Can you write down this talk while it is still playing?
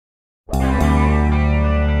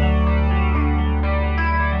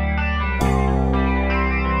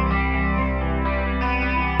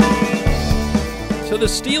the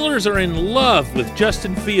Steelers are in love with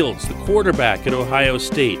Justin Fields, the quarterback at Ohio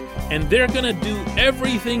State, and they're going to do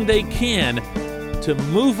everything they can to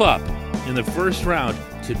move up in the first round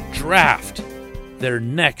to draft their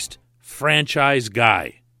next franchise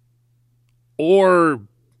guy. Or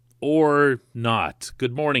not.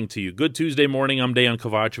 Good morning to you. Good Tuesday morning. I'm Dejan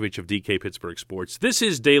Kovacevic of DK Pittsburgh Sports. This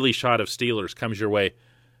is Daily Shot of Steelers. Comes your way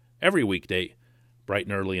every weekday, bright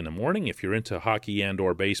and early in the morning. If you're into hockey and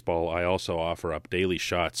or baseball, I also offer up daily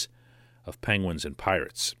shots of Penguins and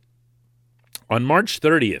Pirates. On March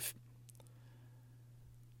 30th,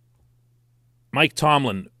 Mike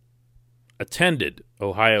Tomlin attended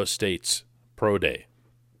Ohio State's Pro Day.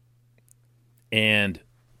 And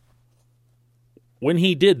when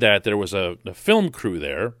he did that, there was a film crew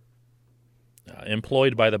there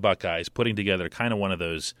employed by the Buckeyes putting together kind of one of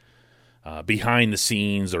those behind the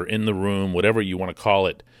scenes or in the room, whatever you want to call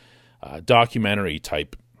it, documentary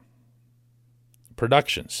type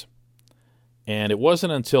productions. And it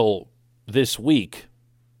wasn't until this week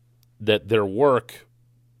that their work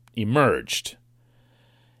emerged.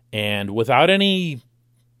 And without any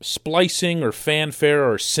splicing or fanfare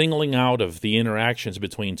or singling out of the interactions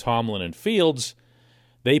between Tomlin and Fields,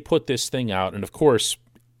 they put this thing out. And of course,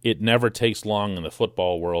 it never takes long in the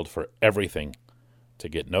football world for everything to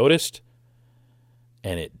get noticed.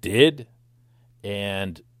 And it did.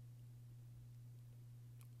 And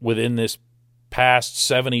within this past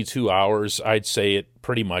 72 hours, I'd say it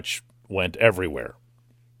pretty much went everywhere.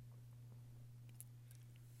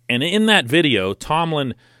 And in that video,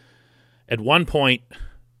 Tomlin at one point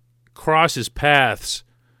crosses paths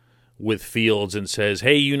with Fields and says,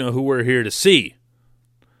 "Hey, you know who we're here to see.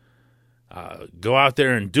 Go out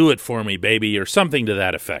there and do it for me, baby," or something to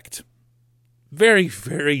that effect. Very,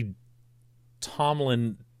 very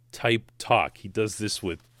Tomlin-type talk. He does this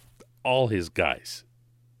with all his guys.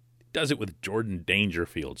 He does it with Jordan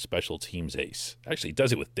Dangerfield, special teams ace. Actually, he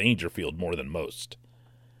does it with Dangerfield more than most.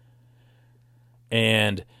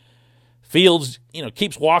 And Fields,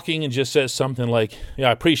 keeps walking and just says something like, "Yeah,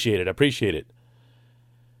 I appreciate it.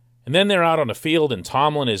 And then they're out on the field, and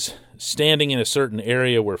Tomlin is standing in a certain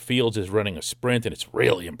area where Fields is running a sprint, and it's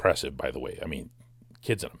really impressive, by the way. I mean,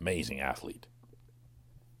 kid's an amazing athlete.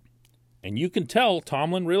 And you can tell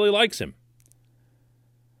Tomlin really likes him.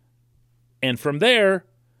 And from there,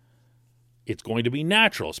 it's going to be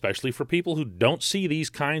natural, especially for people who don't see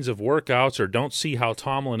these kinds of workouts or don't see how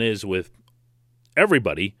Tomlin is with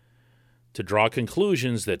everybody, to draw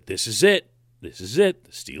conclusions that this is it. The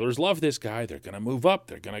Steelers love this guy. They're going to move up.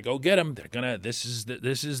 They're going to go get him. This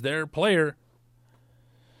is their player.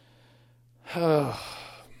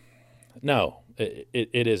 No,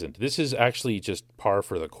 it isn't. This is actually just par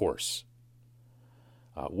for the course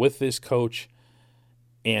with this coach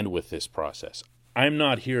and with this process. I'm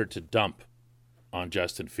not here to dump on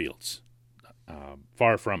Justin Fields.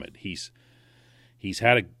 Far from it. He's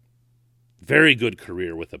had a very good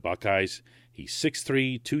career with the Buckeyes. He's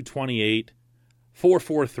 6'3", 228,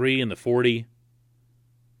 4.43 in the 40.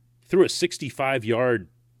 Threw a 65-yard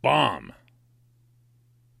bomb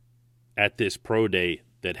at this pro day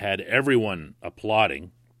that had everyone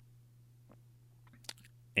applauding.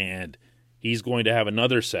 And he's going to have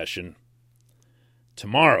another session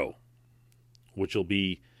tomorrow, which will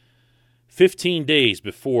be 15 days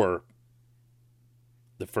before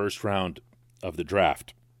the first round of the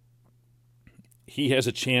draft. He has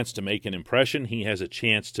a chance to make an impression. He has a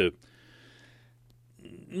chance to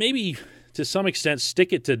maybe, to some extent,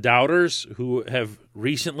 stick it to doubters who have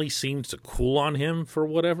recently seemed to cool on him for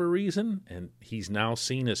whatever reason. And he's now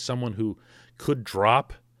seen as someone who could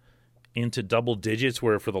drop into double digits,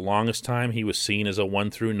 where for the longest time he was seen as a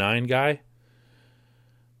 1 through 9 guy.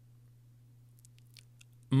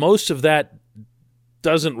 Most of that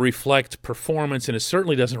doesn't reflect performance, and it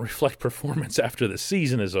certainly doesn't reflect performance after the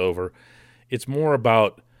season is over. It's more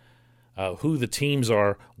about who the teams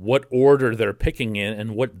are, what order they're picking in,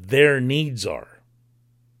 and what their needs are.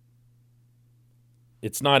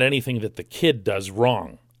 It's not anything that the kid does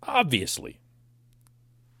wrong, obviously.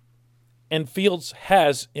 And Fields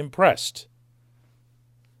has impressed.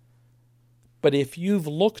 But if you've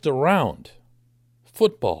looked around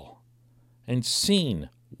football and seen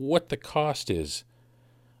what the cost is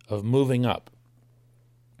of moving up,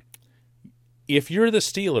 if you're the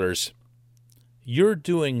Steelers, you're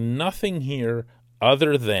doing nothing here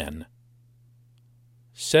other than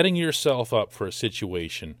setting yourself up for a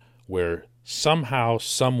situation where somehow,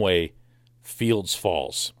 someway, Fields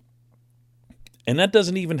falls. And that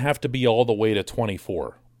doesn't even have to be all the way to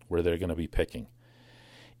 24, where they're going to be picking.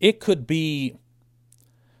 It could be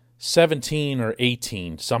 17 or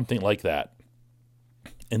 18, something like that.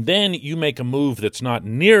 And then you make a move that's not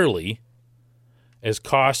nearly as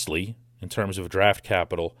costly in terms of draft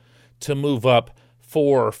capital to move up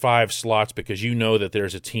 4 or 5 slots because you know that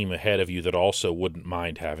there's a team ahead of you that also wouldn't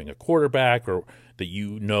mind having a quarterback or that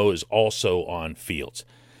you know is also on Fields.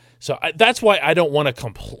 So that's why I don't want to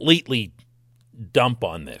completely dump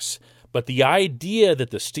on this. But the idea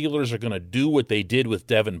that the Steelers are going to do what they did with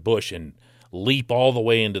Devin Bush and leap all the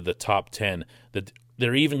way into the top 10, that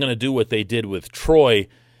they're even going to do what they did with Troy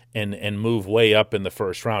and move way up in the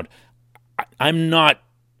first round, I'm not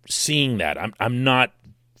seeing that. I'm not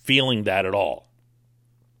feeling that at all.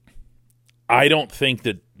 I don't think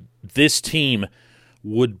that this team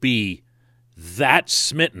would be that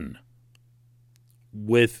smitten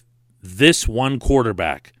with this one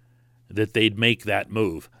quarterback that they'd make that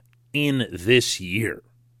move in this year.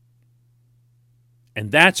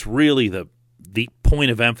 And that's really the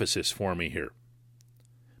point of emphasis for me here.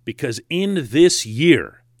 Because in this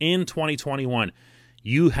year, in 2021,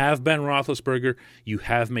 you have Ben Roethlisberger, you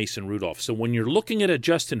have Mason Rudolph. So when you're looking at a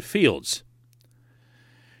Justin Fields,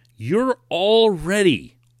 you're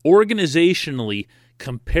already organizationally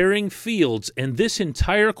comparing Fields and this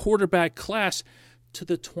entire quarterback class to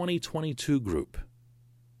the 2022 group.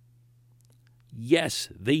 Yes,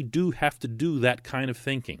 they do have to do that kind of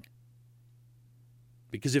thinking.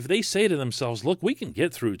 Because if they say to themselves, look, we can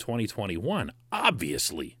get through 2021,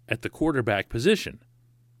 obviously, at the quarterback position.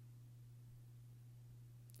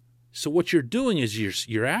 So what you're doing is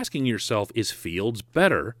you're asking yourself, is Fields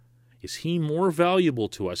better? Is he more valuable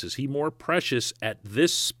to us? Is he more precious at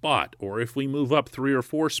this spot? Or if we move up 3 or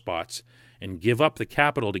 4 spots and give up the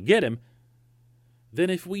capital to get him, then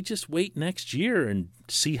if we just wait next year and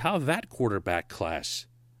see how that quarterback class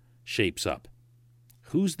shapes up.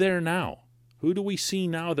 Who's there now? Who do we see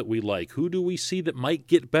now that we like? Who do we see that might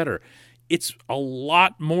get better? It's a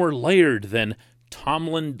lot more layered than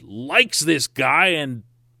Tomlin likes this guy and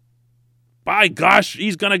by gosh,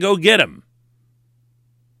 he's going to go get him.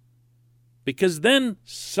 Because then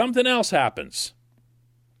something else happens.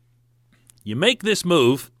 You make this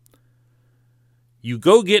move, you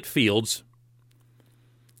go get Fields,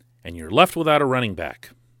 and you're left without a running back.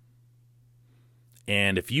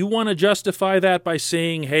 And if you want to justify that by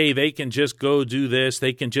saying, hey, they can just go do this,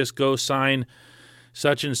 they can just go sign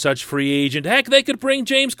such and such free agent. Heck, they could bring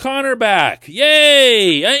James Conner back.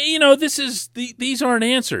 Yay! These aren't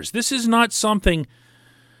answers. This is not something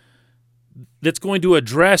that's going to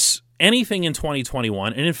address anything in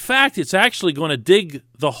 2021. And in fact, it's actually going to dig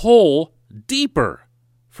the hole deeper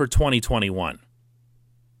for 2021.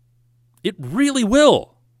 It really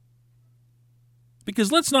will.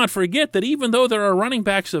 Because let's not forget that even though there are running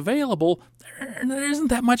backs available, there isn't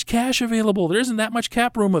that much cash available. There isn't that much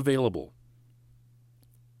cap room available.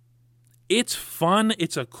 It's fun.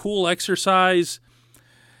 It's a cool exercise.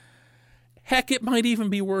 Heck, it might even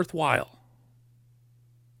be worthwhile.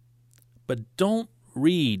 But don't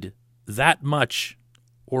read that much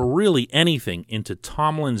or really anything into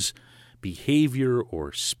Tomlin's behavior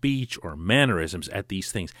or speech or mannerisms at these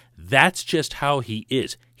things. That's just how he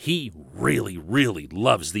is. He really, really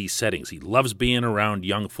loves these settings. He loves being around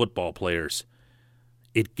young football players.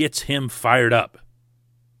 It gets him fired up.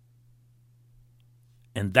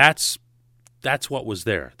 And that's what was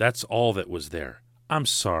there. That's all that was there. I'm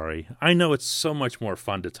sorry. I know it's so much more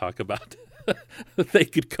fun to talk about. They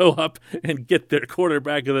could go up and get their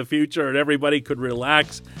quarterback of the future and everybody could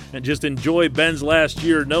relax and just enjoy Ben's last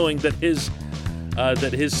year knowing that his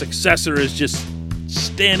successor is just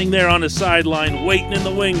standing there on the sideline waiting in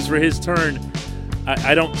the wings for his turn.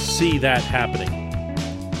 I don't see that happening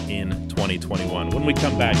in 2021. When we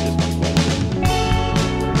come back, this one's well.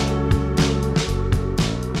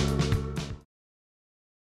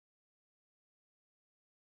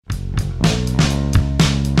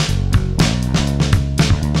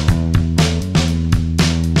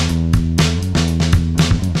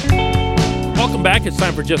 Back. It's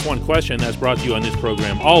time for Just One Question. That's brought to you on this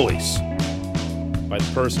program always by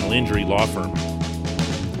the personal injury law firm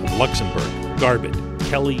of Luxembourg, Garbett,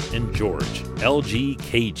 Kelly, and George,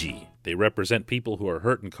 LGKG. They represent people who are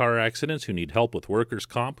hurt in car accidents, who need help with workers'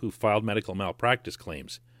 comp, who filed medical malpractice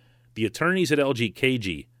claims. The attorneys at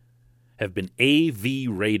LGKG have been AV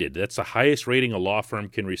rated. That's the highest rating a law firm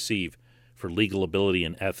can receive for legal ability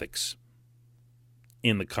and ethics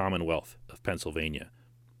in the Commonwealth of Pennsylvania.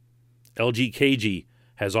 LGKG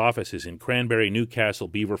has offices in Cranberry, Newcastle,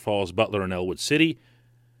 Beaver Falls, Butler, and Elwood City.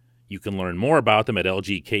 You can learn more about them at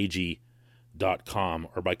lgkg.com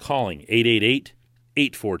or by calling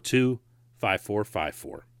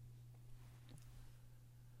 888-842-5454.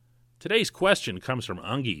 Today's question comes from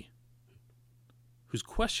Ungi, whose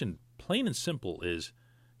question, plain and simple, is,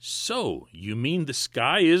 So, you mean the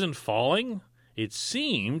sky isn't falling? It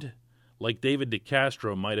seemed like David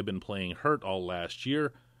DeCastro might have been playing hurt all last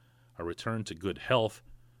year. A return to good health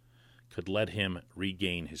could let him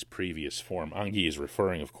regain his previous form. Ungi is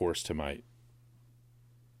referring, of course, to my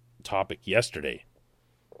topic yesterday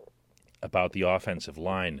about the offensive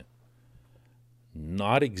line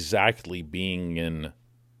not exactly being in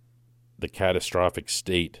the catastrophic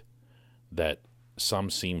state that some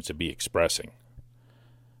seem to be expressing.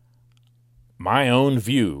 My own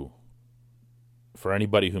view, for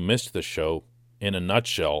anybody who missed the show, in a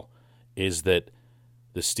nutshell, is that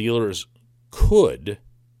the Steelers could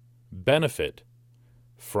benefit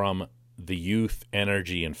from the youth,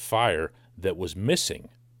 energy, and fire that was missing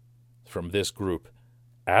from this group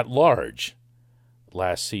at large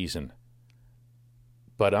last season.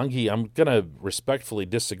 But, Ungi, I'm going to respectfully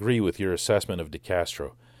disagree with your assessment of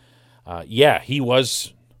DeCastro. Yeah, he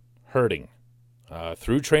was hurting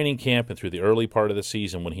through training camp and through the early part of the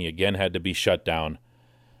season when he again had to be shut down.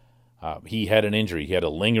 He had an injury. He had a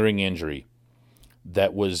lingering injury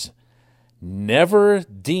that was never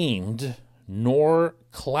deemed nor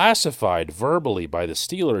classified verbally by the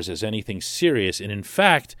Steelers as anything serious. And in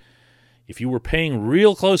fact, if you were paying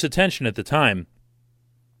real close attention at the time,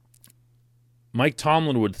 Mike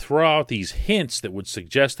Tomlin would throw out these hints that would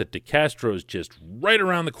suggest that DeCastro is just right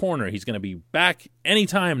around the corner. He's going to be back any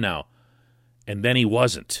time now. And then he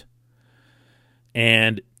wasn't.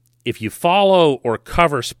 And if you follow or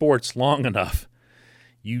cover sports long enough,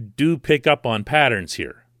 you do pick up on patterns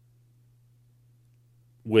here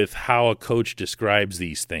with how a coach describes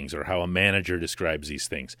these things or how a manager describes these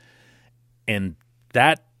things. And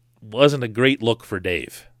that wasn't a great look for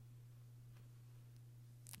Dave.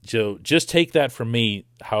 So just take that from me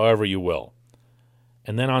however you will.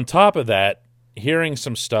 And then on top of that, hearing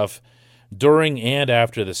some stuff during and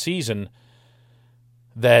after the season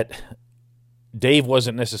that Dave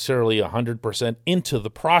wasn't necessarily 100% into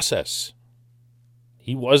the process.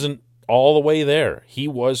 He wasn't all the way there. He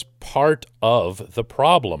was part of the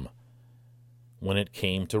problem when it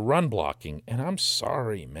came to run blocking. And I'm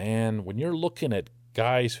sorry, man, when you're looking at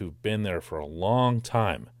guys who've been there for a long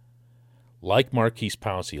time, like Maurkice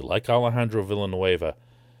Pouncey, like Alejandro Villanueva,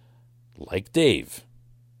 like Dave,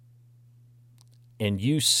 and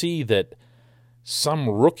you see that some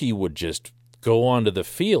rookie would just go onto the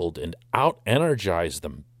field and out-energize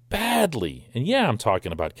them badly. And yeah, I'm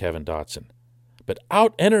talking about Kevin Dotson, but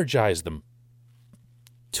out-energize them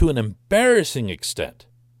to an embarrassing extent.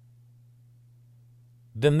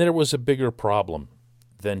 Then there was a bigger problem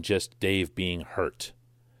than just Dave being hurt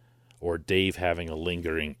or Dave having a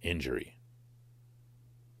lingering injury.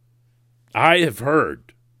 I have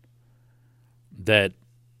heard that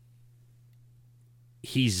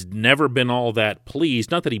he's never been all that pleased,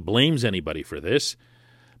 not that he blames anybody for this,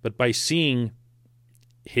 but by seeing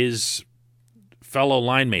his fellow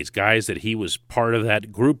line mates, guys that he was part of that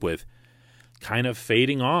group with, kind of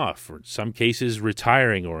fading off, or in some cases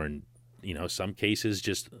retiring, or in some cases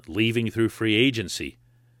just leaving through free agency.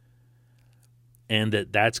 And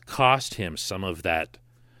that's cost him some of that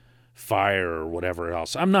fire or whatever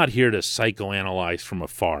else. I'm not here to psychoanalyze from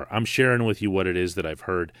afar. I'm sharing with you what it is that I've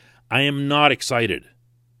heard. I am not excited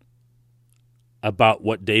about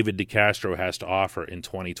what David DeCastro has to offer in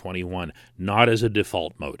 2021, not as a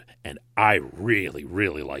default mode. And I really,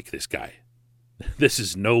 really like this guy. This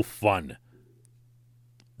is no fun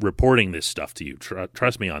reporting this stuff to you.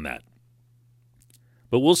 Trust me on that.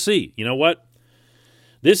 But we'll see. You know what?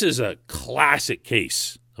 This is a classic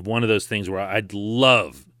case of one of those things where I'd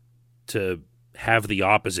love to have the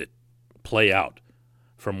opposite play out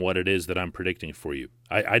from what it is that I'm predicting for you.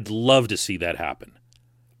 I'd love to see that happen.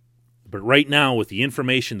 But right now, with the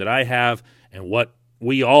information that I have and what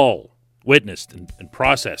we all witnessed and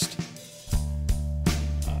processed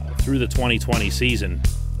through the 2020 season,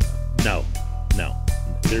 no.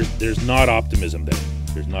 There's not optimism there.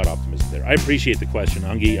 There's not optimism there. I appreciate the question,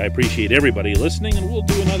 Ungi. I appreciate everybody listening, and we'll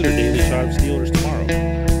do another Daily Shot of Steelers tomorrow.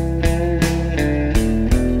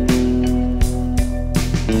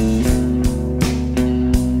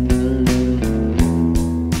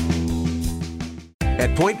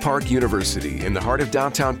 At Point Park University in the heart of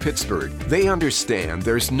downtown Pittsburgh, they understand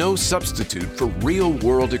there's no substitute for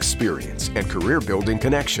real-world experience and career-building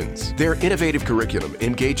connections. Their innovative curriculum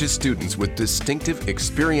engages students with distinctive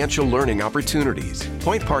experiential learning opportunities.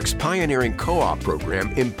 Point Park's pioneering co-op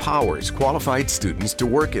program empowers qualified students to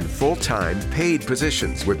work in full-time, paid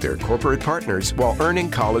positions with their corporate partners while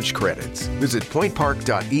earning college credits. Visit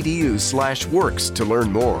pointpark.edu/works to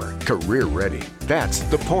learn more. Career ready. That's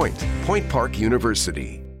the point. Point Park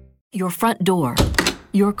University. Your front door,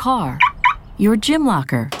 your car, your gym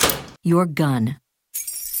locker, your gun.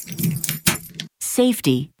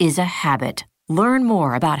 Safety is a habit. Learn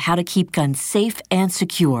more about how to keep guns safe and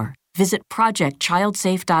secure. Visit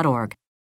ProjectChildSafe.org.